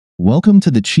Welcome to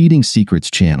the Cheating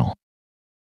Secrets channel.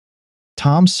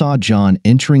 Tom saw John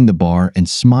entering the bar and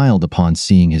smiled upon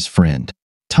seeing his friend.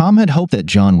 Tom had hoped that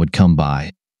John would come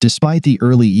by, despite the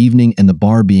early evening and the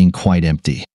bar being quite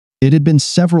empty. It had been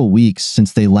several weeks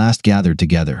since they last gathered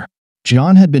together.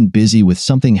 John had been busy with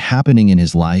something happening in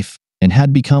his life and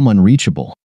had become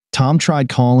unreachable. Tom tried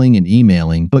calling and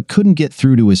emailing but couldn't get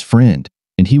through to his friend,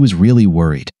 and he was really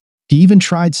worried. He even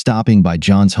tried stopping by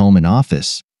John's home and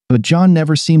office, but John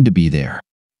never seemed to be there.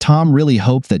 Tom really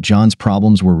hoped that John's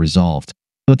problems were resolved,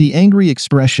 but the angry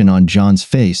expression on John's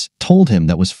face told him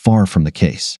that was far from the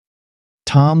case.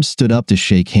 Tom stood up to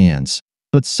shake hands,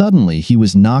 but suddenly he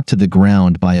was knocked to the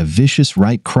ground by a vicious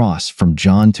right cross from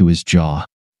John to his jaw.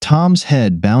 Tom's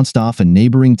head bounced off a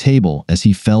neighboring table as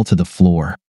he fell to the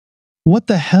floor. "What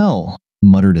the hell?"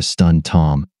 muttered a stunned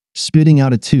Tom, spitting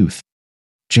out a tooth.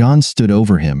 John stood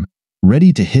over him,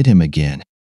 ready to hit him again.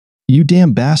 "You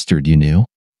damn bastard, you knew.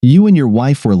 You and your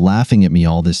wife were laughing at me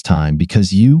all this time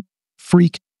because you,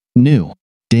 freak, knew.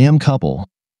 Damn couple.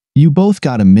 You both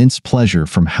got immense pleasure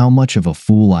from how much of a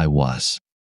fool I was."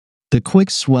 The quick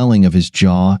swelling of his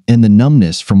jaw and the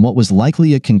numbness from what was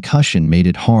likely a concussion made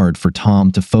it hard for Tom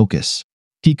to focus.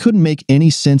 He couldn't make any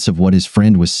sense of what his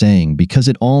friend was saying because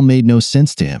it all made no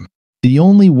sense to him. The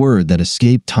only word that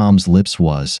escaped Tom's lips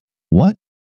was, "What?"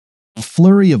 A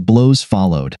flurry of blows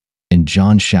followed, and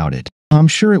John shouted, "I'm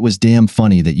sure it was damn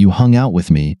funny that you hung out with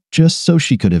me just so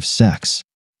she could have sex.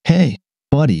 Hey,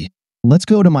 buddy, let's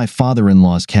go to my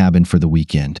father-in-law's cabin for the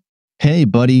weekend. Hey,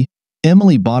 buddy,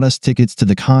 Emily bought us tickets to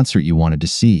the concert you wanted to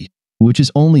see, which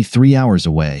is only 3 hours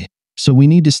away, so we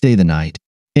need to stay the night.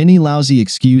 Any lousy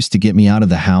excuse to get me out of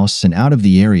the house and out of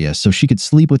the area so she could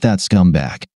sleep with that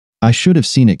scumbag. I should have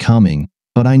seen it coming,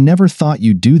 but I never thought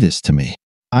you'd do this to me.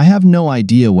 I have no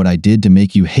idea what I did to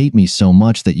make you hate me so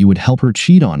much that you would help her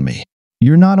cheat on me.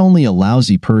 You're not only a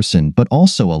lousy person, but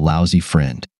also a lousy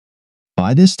friend."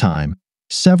 By this time,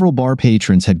 several bar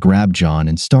patrons had grabbed John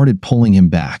and started pulling him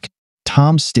back.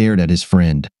 Tom stared at his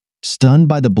friend, stunned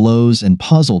by the blows and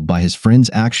puzzled by his friend's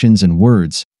actions and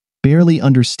words, barely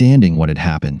understanding what had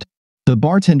happened. The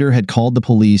bartender had called the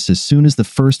police as soon as the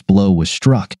first blow was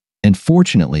struck, and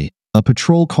fortunately, a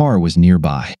patrol car was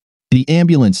nearby. The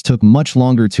ambulance took much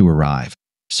longer to arrive,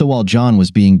 so while John was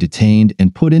being detained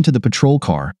and put into the patrol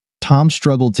car, Tom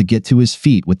struggled to get to his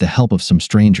feet with the help of some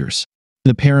strangers.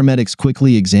 The paramedics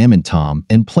quickly examined Tom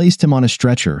and placed him on a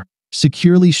stretcher,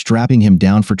 securely strapping him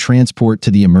down for transport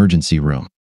to the emergency room.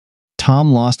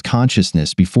 Tom lost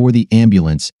consciousness before the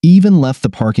ambulance even left the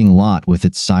parking lot with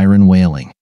its siren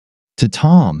wailing. To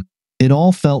Tom, it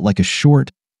all felt like a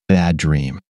short, bad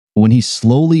dream. When he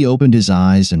slowly opened his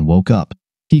eyes and woke up,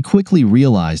 he quickly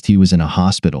realized he was in a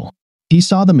hospital. He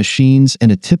saw the machines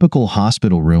and a typical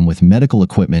hospital room with medical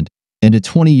equipment and a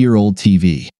 20-year-old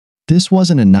TV. This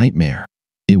wasn't a nightmare.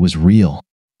 It was real.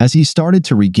 As he started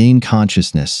to regain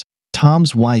consciousness,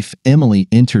 Tom's wife, Emily,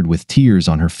 entered with tears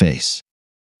on her face.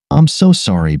 "I'm so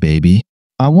sorry, baby.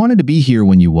 I wanted to be here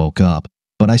when you woke up,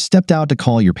 but I stepped out to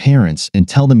call your parents and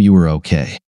tell them you were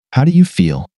okay. How do you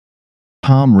feel?"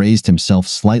 Tom raised himself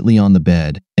slightly on the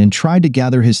bed and tried to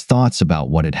gather his thoughts about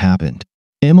what had happened.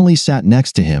 Emily sat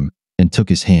next to him and took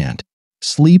his hand.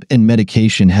 Sleep and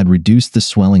medication had reduced the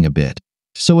swelling a bit,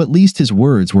 so at least his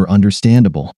words were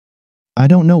understandable. "I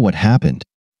don't know what happened.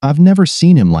 I've never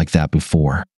seen him like that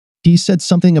before. He said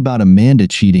something about Amanda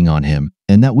cheating on him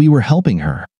and that we were helping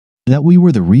her, that we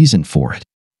were the reason for it.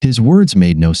 His words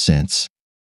made no sense."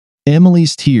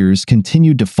 Emily's tears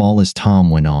continued to fall as Tom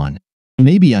went on.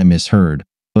 "Maybe I misheard,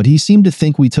 but he seemed to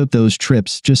think we took those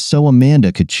trips just so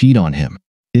Amanda could cheat on him.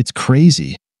 It's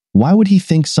crazy. Why would he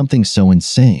think something so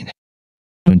insane?"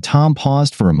 When Tom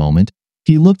paused for a moment,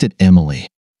 he looked at Emily.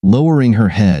 Lowering her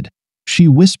head, she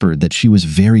whispered that she was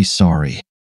very sorry.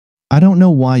 "I don't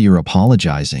know why you're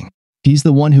apologizing. He's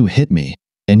the one who hit me,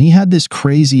 and he had this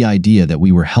crazy idea that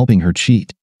we were helping her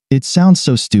cheat. It sounds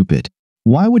so stupid.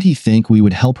 Why would he think we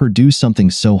would help her do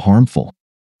something so harmful?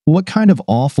 What kind of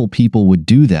awful people would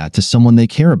do that to someone they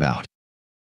care about?"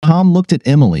 Tom looked at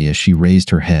Emily as she raised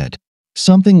her head.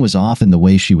 Something was off in the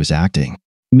way she was acting.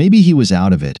 Maybe he was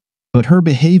out of it, but her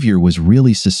behavior was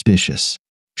really suspicious.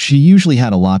 She usually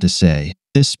had a lot to say,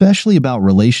 especially about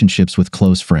relationships with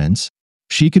close friends.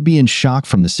 She could be in shock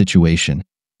from the situation,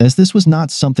 as this was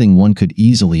not something one could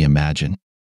easily imagine.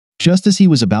 Just as he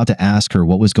was about to ask her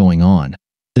what was going on,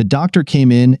 the doctor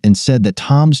came in and said that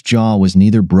Tom's jaw was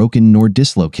neither broken nor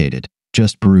dislocated,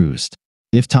 just bruised.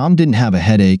 If Tom didn't have a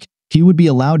headache, he would be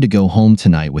allowed to go home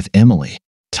tonight with Emily.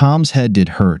 Tom's head did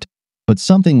hurt, but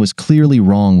something was clearly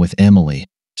wrong with Emily,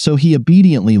 so he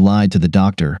obediently lied to the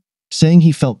doctor, saying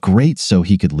he felt great so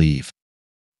he could leave.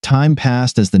 Time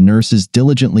passed as the nurses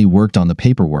diligently worked on the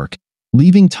paperwork,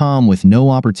 leaving Tom with no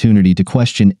opportunity to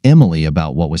question Emily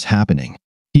about what was happening.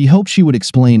 He hoped she would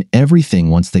explain everything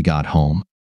once they got home.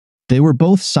 They were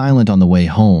both silent on the way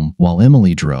home while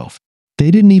Emily drove. They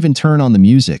didn't even turn on the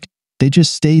music, they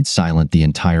just stayed silent the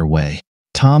entire way.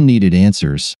 Tom needed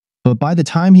answers, but by the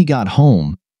time he got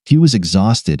home, he was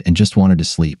exhausted and just wanted to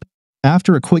sleep.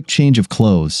 After a quick change of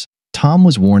clothes, Tom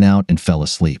was worn out and fell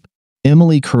asleep.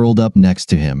 Emily curled up next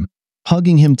to him,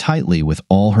 hugging him tightly with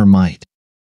all her might.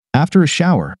 After a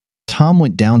shower, Tom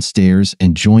went downstairs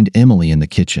and joined Emily in the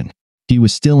kitchen. He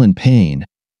was still in pain,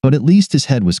 but at least his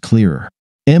head was clearer.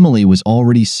 Emily was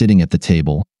already sitting at the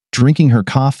table, drinking her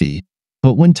coffee,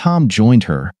 but when Tom joined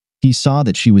her, he saw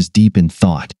that she was deep in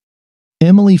thought.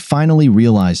 Emily finally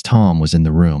realized Tom was in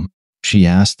the room. She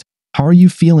asked, "How are you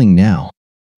feeling now?"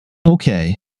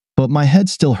 "Okay, but my head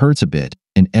still hurts a bit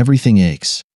and everything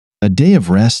aches. A day of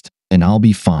rest and I'll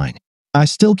be fine. I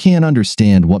still can't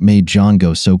understand what made John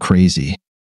go so crazy."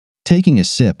 Taking a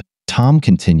sip, Tom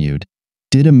continued,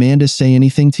 "Did Amanda say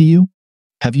anything to you?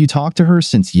 Have you talked to her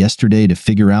since yesterday to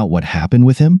figure out what happened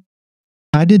with him?"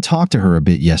 "I did talk to her a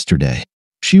bit yesterday.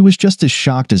 She was just as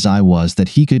shocked as I was that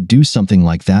he could do something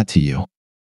like that to you."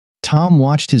 Tom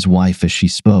watched his wife as she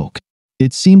spoke.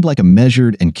 It seemed like a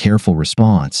measured and careful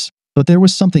response, but there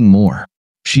was something more.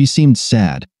 She seemed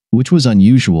sad, which was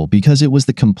unusual because it was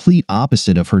the complete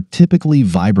opposite of her typically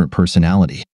vibrant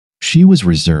personality. She was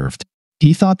reserved.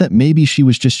 He thought that maybe she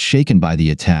was just shaken by the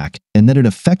attack and that it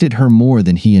affected her more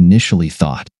than he initially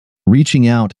thought. Reaching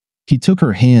out, he took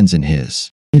her hands in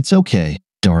his. "It's okay,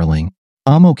 darling.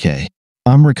 I'm okay.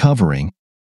 I'm recovering."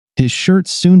 His shirt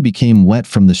soon became wet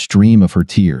from the stream of her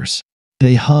tears.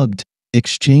 They hugged,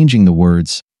 exchanging the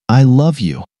words, "I love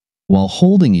you," while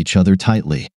holding each other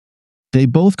tightly. They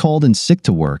both called in sick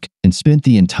to work and spent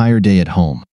the entire day at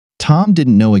home. Tom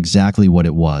didn't know exactly what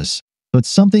it was, but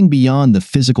something beyond the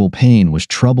physical pain was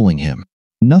troubling him.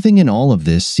 Nothing in all of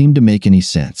this seemed to make any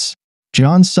sense.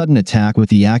 John's sudden attack with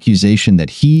the accusation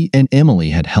that he and Emily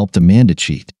had helped Amanda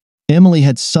cheat. Emily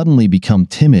had suddenly become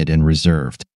timid and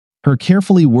reserved. Her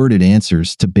carefully worded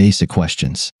answers to basic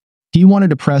questions. He wanted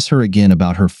to press her again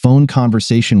about her phone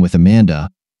conversation with Amanda,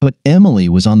 but Emily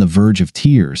was on the verge of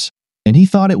tears, and he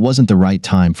thought it wasn't the right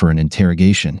time for an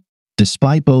interrogation.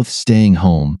 Despite both staying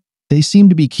home, they seemed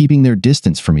to be keeping their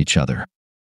distance from each other.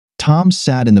 Tom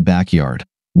sat in the backyard,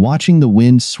 watching the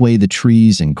wind sway the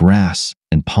trees and grass,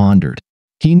 and pondered.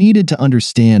 He needed to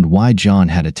understand why John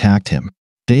had attacked him.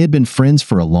 They had been friends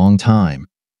for a long time,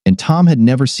 and Tom had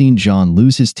never seen John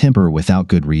lose his temper without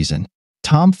good reason.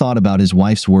 Tom thought about his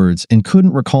wife's words and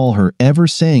couldn't recall her ever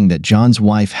saying that John's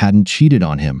wife hadn't cheated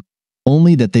on him,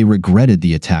 only that they regretted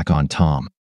the attack on Tom.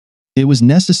 It was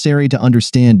necessary to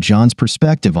understand John's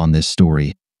perspective on this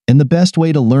story, and the best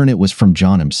way to learn it was from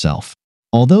John himself.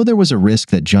 Although there was a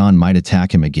risk that John might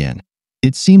attack him again,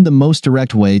 it seemed the most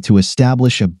direct way to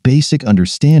establish a basic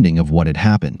understanding of what had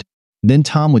happened. Then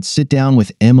Tom would sit down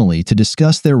with Emily to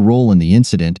discuss their role in the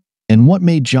incident and what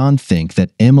made John think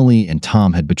that Emily and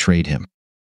Tom had betrayed him.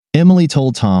 Emily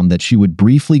told Tom that she would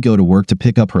briefly go to work to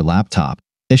pick up her laptop,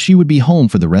 as she would be home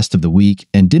for the rest of the week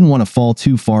and didn't want to fall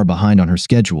too far behind on her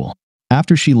schedule.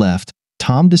 After she left,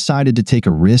 Tom decided to take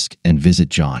a risk and visit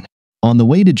John. On the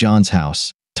way to John's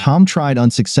house, Tom tried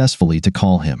unsuccessfully to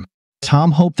call him.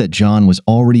 Tom hoped that John was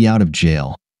already out of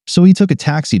jail, so he took a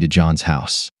taxi to John's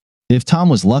house. If Tom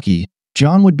was lucky,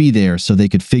 John would be there so they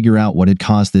could figure out what had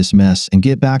caused this mess and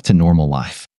get back to normal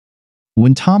life.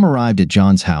 When Tom arrived at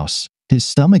John's house, his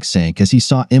stomach sank as he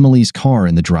saw Emily's car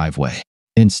in the driveway.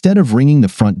 Instead of ringing the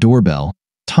front doorbell,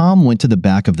 Tom went to the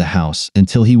back of the house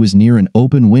until he was near an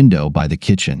open window by the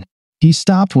kitchen. He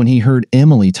stopped when he heard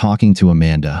Emily talking to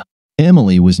Amanda.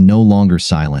 Emily was no longer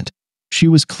silent. She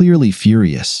was clearly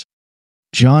furious.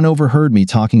 "John overheard me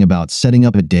talking about setting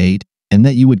up a date and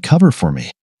that you would cover for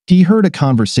me. He heard a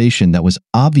conversation that was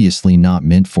obviously not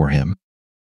meant for him.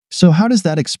 So how does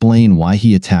that explain why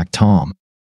he attacked Tom?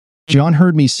 John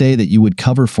heard me say that you would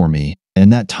cover for me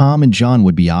and that Tom and John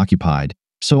would be occupied,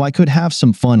 so I could have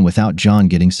some fun without John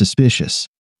getting suspicious.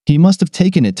 He must have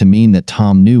taken it to mean that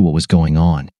Tom knew what was going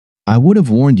on. I would have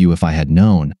warned you if I had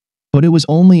known, but it was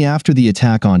only after the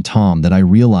attack on Tom that I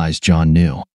realized John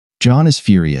knew. John is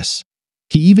furious.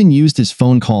 He even used his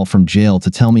phone call from jail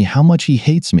to tell me how much he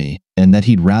hates me and that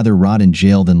he'd rather rot in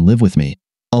jail than live with me,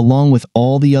 along with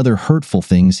all the other hurtful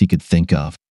things he could think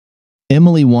of."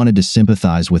 Emily wanted to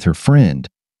sympathize with her friend,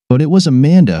 but it was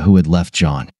Amanda who had left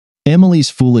John. Emily's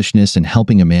foolishness in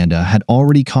helping Amanda had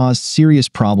already caused serious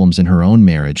problems in her own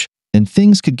marriage, and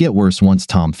things could get worse once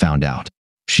Tom found out.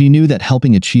 She knew that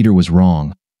helping a cheater was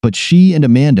wrong, but she and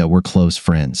Amanda were close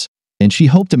friends, and she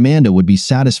hoped Amanda would be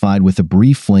satisfied with a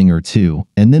brief fling or two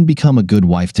and then become a good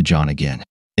wife to John again.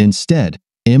 Instead,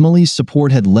 Emily's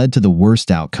support had led to the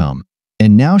worst outcome,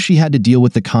 and now she had to deal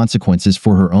with the consequences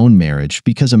for her own marriage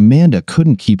because Amanda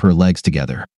couldn't keep her legs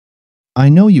together. I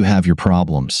know you have your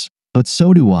problems, but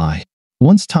so do I.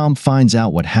 Once Tom finds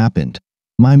out what happened,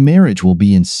 my marriage will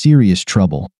be in serious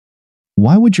trouble.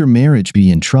 Why would your marriage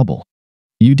be in trouble?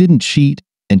 You didn't cheat,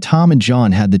 and Tom and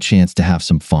John had the chance to have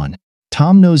some fun.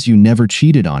 Tom knows you never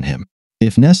cheated on him.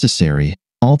 If necessary,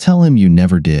 I'll tell him you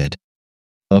never did.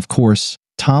 Of course,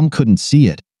 Tom couldn't see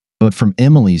it, but from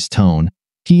Emily's tone,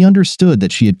 he understood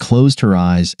that she had closed her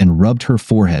eyes and rubbed her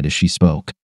forehead as she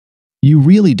spoke. You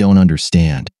really don't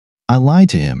understand. I lied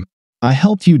to him. I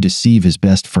helped you deceive his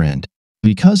best friend.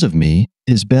 Because of me,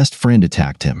 his best friend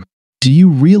attacked him. Do you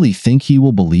really think he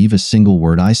will believe a single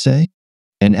word I say?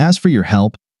 And as for your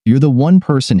help, you're the one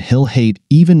person he'll hate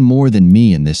even more than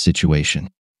me in this situation.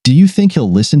 Do you think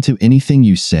he'll listen to anything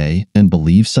you say and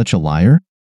believe such a liar?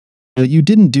 But you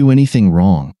didn't do anything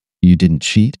wrong. You didn't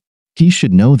cheat. He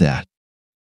should know that.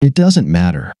 It doesn't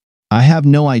matter. I have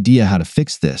no idea how to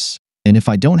fix this, and if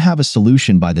I don't have a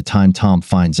solution by the time Tom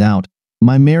finds out,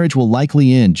 my marriage will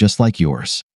likely end just like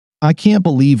yours. I can't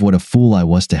believe what a fool I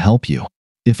was to help you.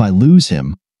 If I lose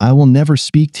him, I will never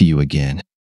speak to you again.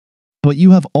 But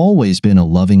you have always been a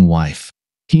loving wife.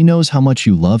 He knows how much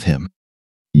you love him.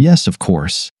 Yes, of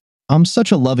course. I'm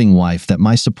such a loving wife that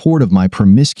my support of my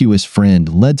promiscuous friend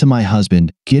led to my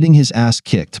husband getting his ass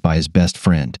kicked by his best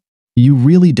friend. You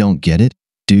really don't get it,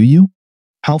 do you?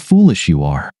 How foolish you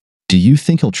are. Do you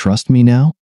think he'll trust me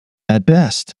now? At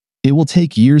best, it will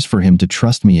take years for him to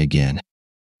trust me again.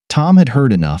 Tom had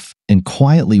heard enough and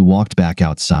quietly walked back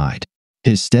outside.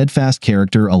 His steadfast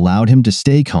character allowed him to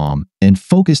stay calm and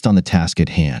focused on the task at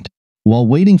hand. While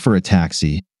waiting for a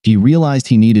taxi, he realized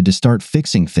he needed to start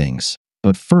fixing things.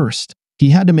 But first, he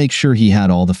had to make sure he had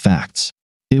all the facts.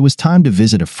 It was time to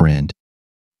visit a friend.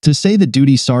 To say the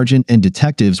duty sergeant and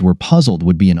detectives were puzzled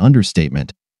would be an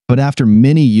understatement, but after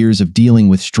many years of dealing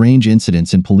with strange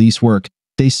incidents in police work,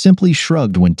 they simply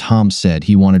shrugged when Tom said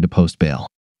he wanted to post bail.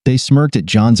 They smirked at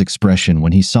John's expression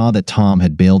when he saw that Tom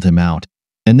had bailed him out,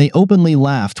 and they openly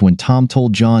laughed when Tom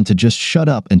told John to just shut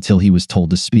up until he was told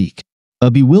to speak.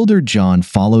 A bewildered John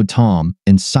followed Tom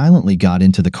and silently got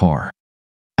into the car.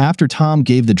 After Tom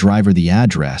gave the driver the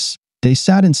address, they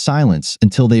sat in silence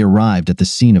until they arrived at the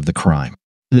scene of the crime.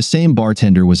 The same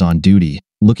bartender was on duty,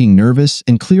 looking nervous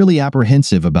and clearly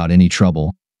apprehensive about any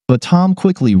trouble, but Tom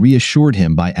quickly reassured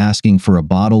him by asking for a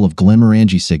bottle of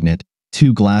Glenmorangie Signet,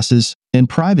 2 glasses, and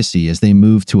privacy as they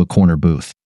moved to a corner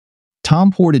booth.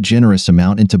 Tom poured a generous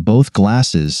amount into both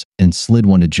glasses and slid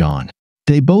one to John.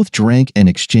 They both drank and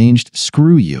exchanged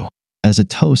 "screw you" as a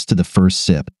toast to the first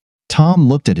sip. Tom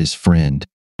looked at his friend.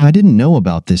 I didn't know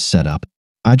about this setup.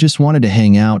 I just wanted to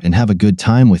hang out and have a good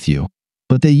time with you,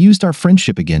 but they used our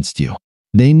friendship against you.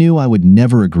 They knew I would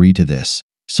never agree to this,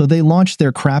 so they launched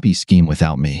their crappy scheme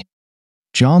without me.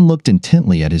 John looked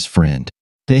intently at his friend.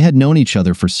 They had known each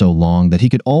other for so long that he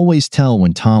could always tell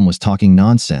when Tom was talking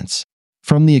nonsense.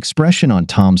 From the expression on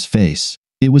Tom's face,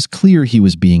 it was clear he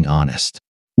was being honest.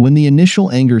 When the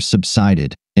initial anger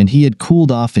subsided and he had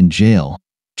cooled off in jail,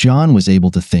 John was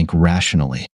able to think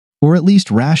rationally, or at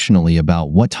least rationally about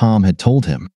what Tom had told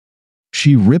him.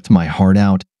 She ripped my heart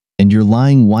out, and your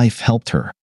lying wife helped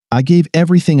her. I gave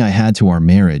everything I had to our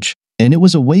marriage, and it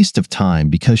was a waste of time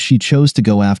because she chose to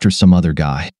go after some other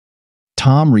guy.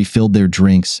 Tom refilled their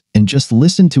drinks and just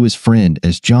listened to his friend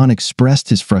as John expressed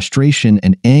his frustration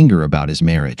and anger about his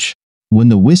marriage. When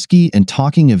the whiskey and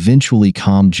talking eventually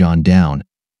calmed John down,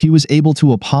 he was able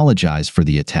to apologize for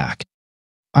the attack.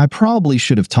 I probably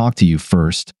should have talked to you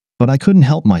first, but I couldn't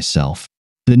help myself.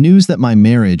 The news that my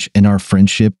marriage and our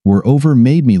friendship were over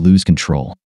made me lose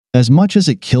control. As much as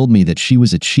it killed me that she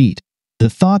was a cheat, the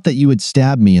thought that you had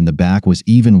stabbed me in the back was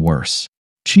even worse.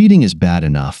 Cheating is bad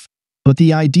enough, but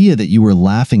the idea that you were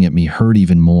laughing at me hurt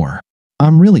even more.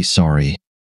 I'm really sorry.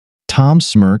 Tom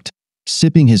smirked,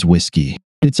 sipping his whiskey.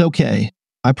 It's okay.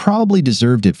 I probably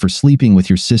deserved it for sleeping with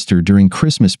your sister during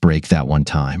Christmas break that one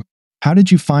time. How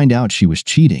did you find out she was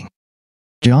cheating?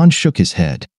 John shook his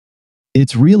head.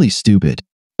 It's really stupid.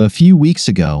 A few weeks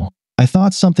ago, I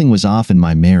thought something was off in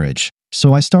my marriage,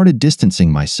 so I started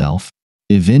distancing myself.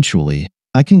 Eventually,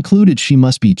 I concluded she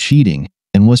must be cheating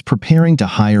and was preparing to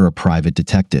hire a private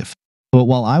detective. But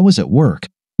while I was at work,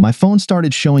 my phone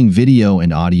started showing video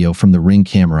and audio from the Ring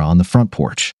camera on the front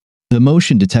porch. The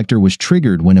motion detector was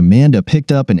triggered when Amanda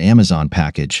picked up an Amazon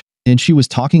package, and she was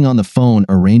talking on the phone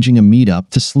arranging a meetup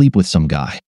to sleep with some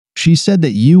guy. She said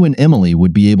that you and Emily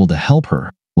would be able to help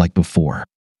her, like before.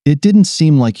 It didn't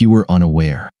seem like you were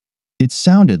unaware. It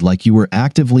sounded like you were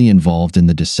actively involved in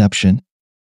the deception.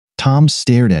 Tom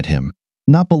stared at him,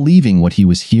 not believing what he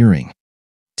was hearing.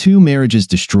 2 marriages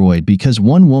destroyed because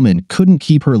one woman couldn't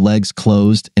keep her legs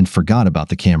closed and forgot about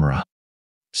the camera.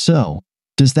 So,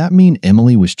 does that mean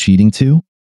Emily was cheating too?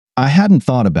 I hadn't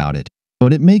thought about it,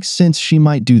 but it makes sense she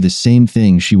might do the same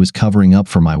thing she was covering up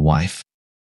for my wife.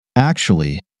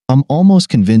 Actually, I'm almost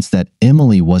convinced that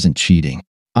Emily wasn't cheating.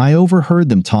 I overheard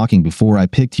them talking before I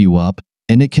picked you up,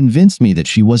 and it convinced me that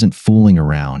she wasn't fooling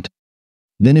around.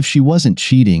 Then if she wasn't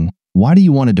cheating, why do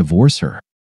you want to divorce her?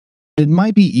 It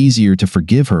might be easier to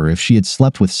forgive her if she had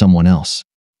slept with someone else.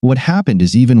 What happened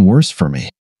is even worse for me.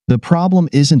 The problem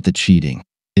isn't the cheating,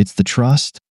 it's the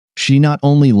trust. She not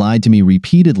only lied to me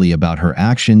repeatedly about her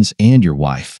actions and your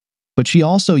wife, but she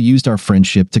also used our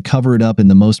friendship to cover it up in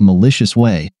the most malicious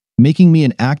way, making me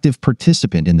an active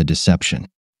participant in the deception.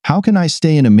 How can I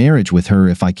stay in a marriage with her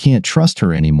if I can't trust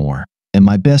her anymore, and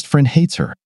my best friend hates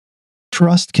her?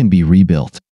 Trust can be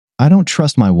rebuilt. I don't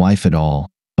trust my wife at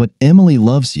all, but Emily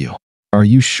loves you. Are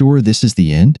you sure this is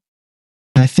the end?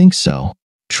 I think so.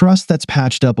 Trust that's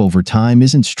patched up over time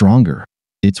isn't stronger,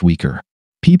 it's weaker.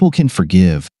 People can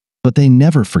forgive, but they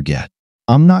never forget.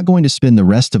 I'm not going to spend the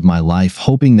rest of my life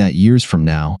hoping that years from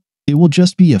now, it will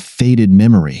just be a faded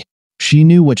memory. She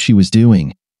knew what she was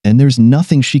doing, and there's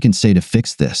nothing she can say to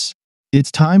fix this.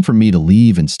 It's time for me to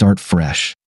leave and start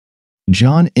fresh.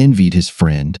 John envied his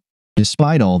friend.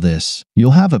 Despite all this,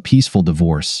 you'll have a peaceful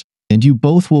divorce, and you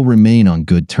both will remain on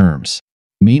good terms.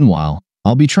 Meanwhile,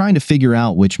 I'll be trying to figure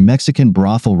out which Mexican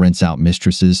brothel rents out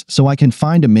mistresses so I can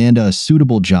find Amanda a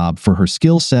suitable job for her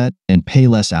skill set and pay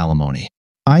less alimony.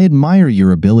 I admire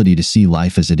your ability to see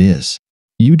life as it is.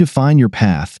 You define your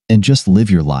path and just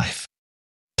live your life.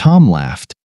 Tom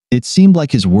laughed. It seemed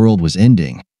like his world was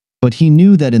ending, but he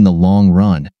knew that in the long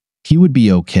run, he would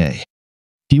be okay.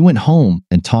 He went home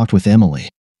and talked with Emily.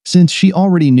 Since she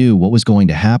already knew what was going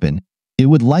to happen, it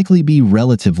would likely be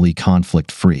relatively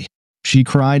conflict-free. She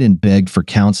cried and begged for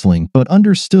counseling, but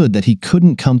understood that he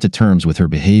couldn't come to terms with her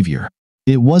behavior.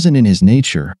 It wasn't in his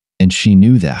nature, and she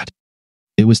knew that.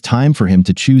 It was time for him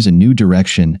to choose a new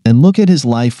direction and look at his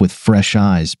life with fresh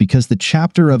eyes because the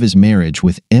chapter of his marriage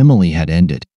with Emily had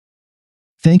ended.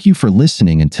 Thank you for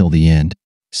listening until the end.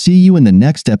 See you in the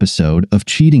next episode of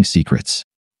Cheating Secrets.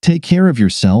 Take care of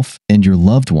yourself and your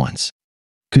loved ones.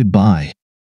 Goodbye.